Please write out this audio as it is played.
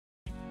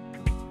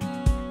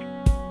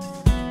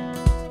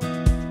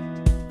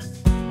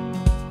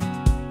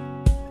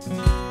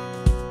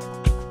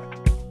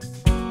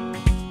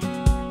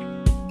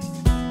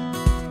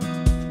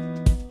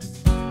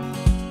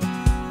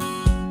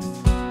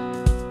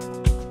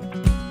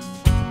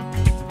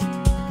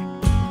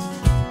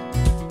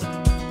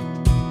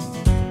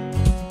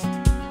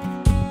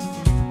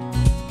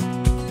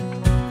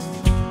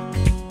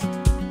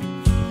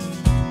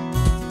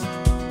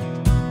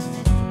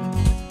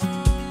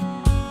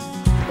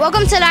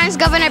Welcome to Lawrence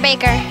Governor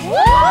Baker.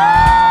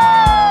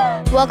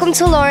 Welcome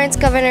to Lawrence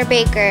Governor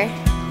Baker.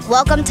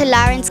 Welcome to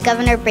Lawrence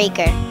Governor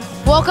Baker.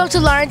 Welcome to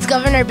Lawrence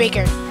Governor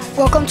Baker.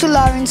 Welcome to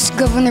Lawrence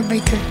Governor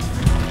Baker.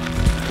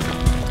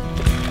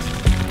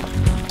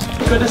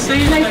 Good to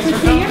see you. Nice to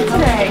see you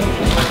today.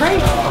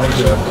 Great.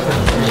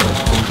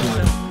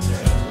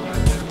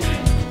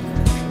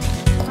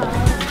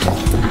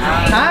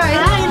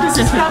 Hi, this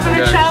is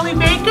Governor Charlie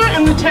Baker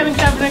and Lieutenant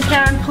Governor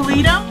Karen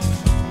Polito.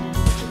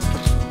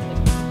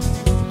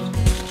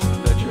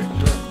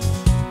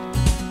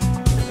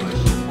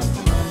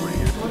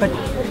 But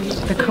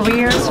the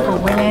careers for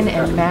women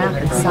in math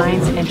and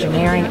science and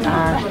engineering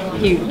are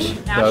huge.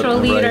 Natural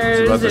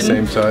leaders. About the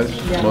same size,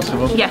 most of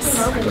them? Yes,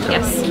 okay.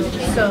 yes.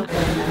 So,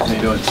 how you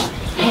doing?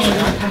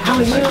 How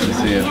are you? Nice to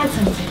see you.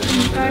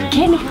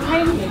 Kenny,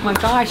 hi. Oh my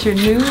gosh, you're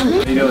new. How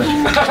you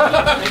doing?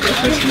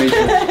 Nice to meet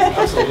you.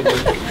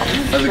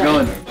 How's it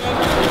going?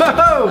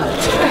 Oh!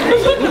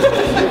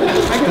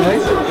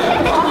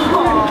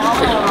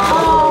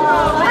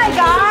 Hi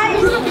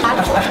guys. Hi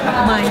guys.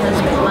 My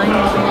husband.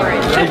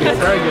 Very good,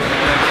 very good.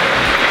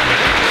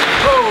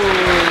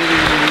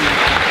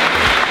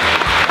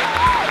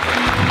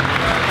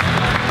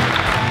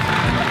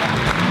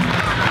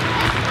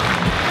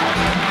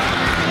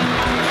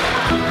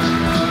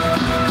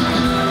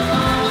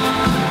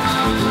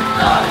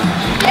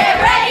 Get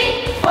ready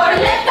for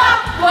liftoff.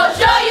 We'll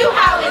show you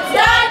how it's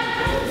done.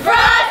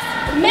 Front,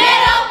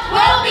 middle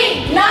will be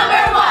 #1.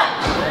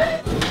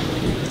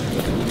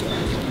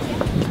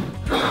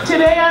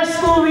 Today our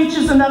school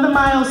reaches another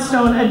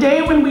milestone, a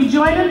day when we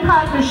join in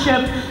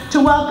partnership to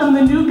welcome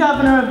the new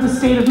governor of the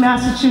state of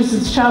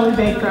Massachusetts, Charlie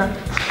Baker.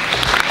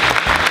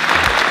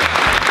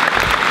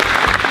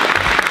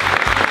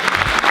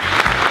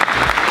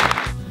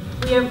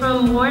 We are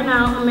from worn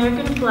out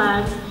American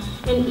flags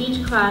in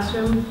each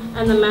classroom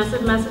and the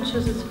massive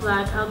Massachusetts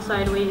flag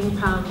outside waving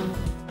proudly.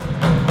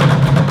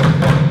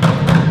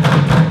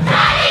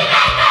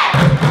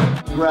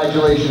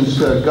 Congratulations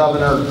to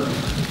Governor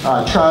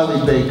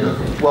Charlie Baker.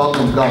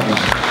 Welcome, Governor.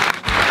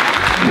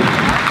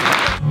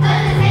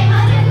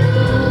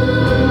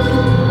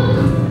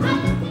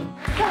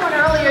 Someone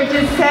earlier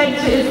just said,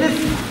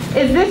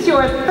 is this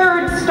your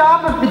third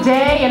stop of the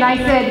day? And I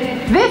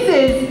said, this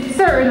is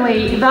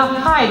certainly the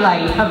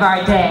highlight of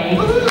our day.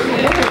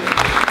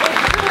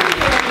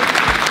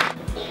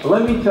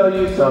 Let me tell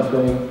you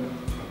something.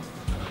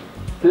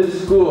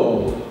 This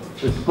school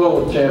is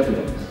full of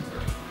champions.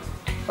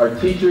 Our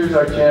teachers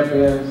are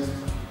champions,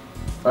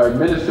 our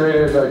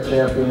administrators are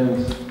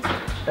champions,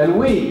 and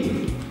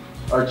we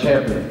are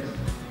champions.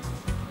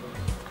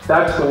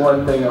 That's the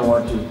one thing I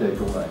want you to take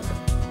away.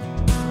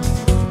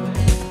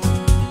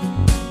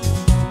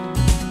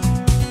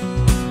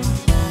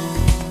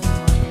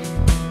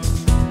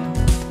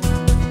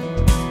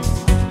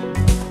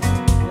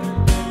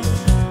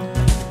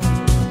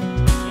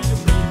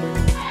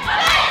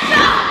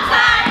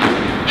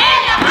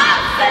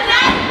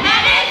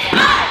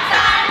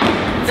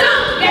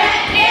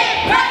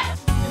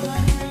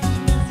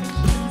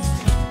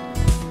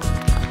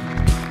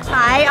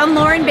 Hi, I'm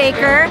Lauren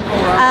Baker.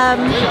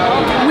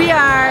 We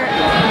are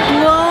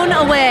blown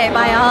away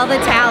by all the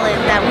talent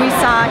that we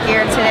saw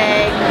here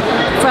today,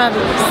 from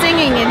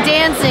singing and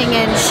dancing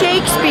and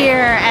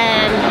Shakespeare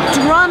and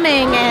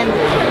drumming, and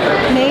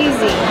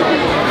amazing.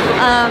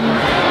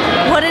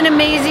 What an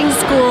amazing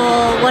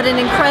school, what an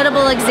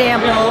incredible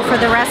example for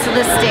the rest of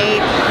the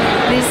state.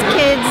 These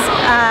kids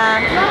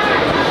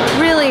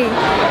really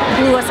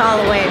blew us all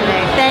away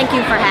today. Thank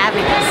you for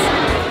having us.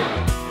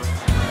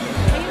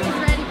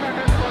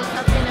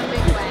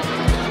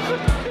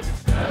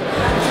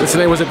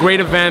 Today was a great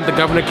event. The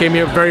governor came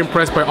here very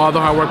impressed by all the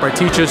hard work by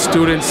teachers,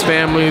 students,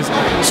 families,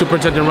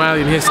 Superintendent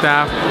Riley and his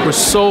staff. We're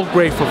so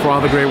grateful for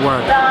all the great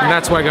work. And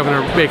that's why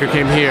Governor Baker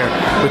came here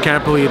with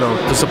Karen Polito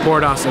to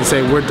support us and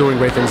say we're doing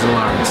great things in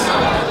Lawrence.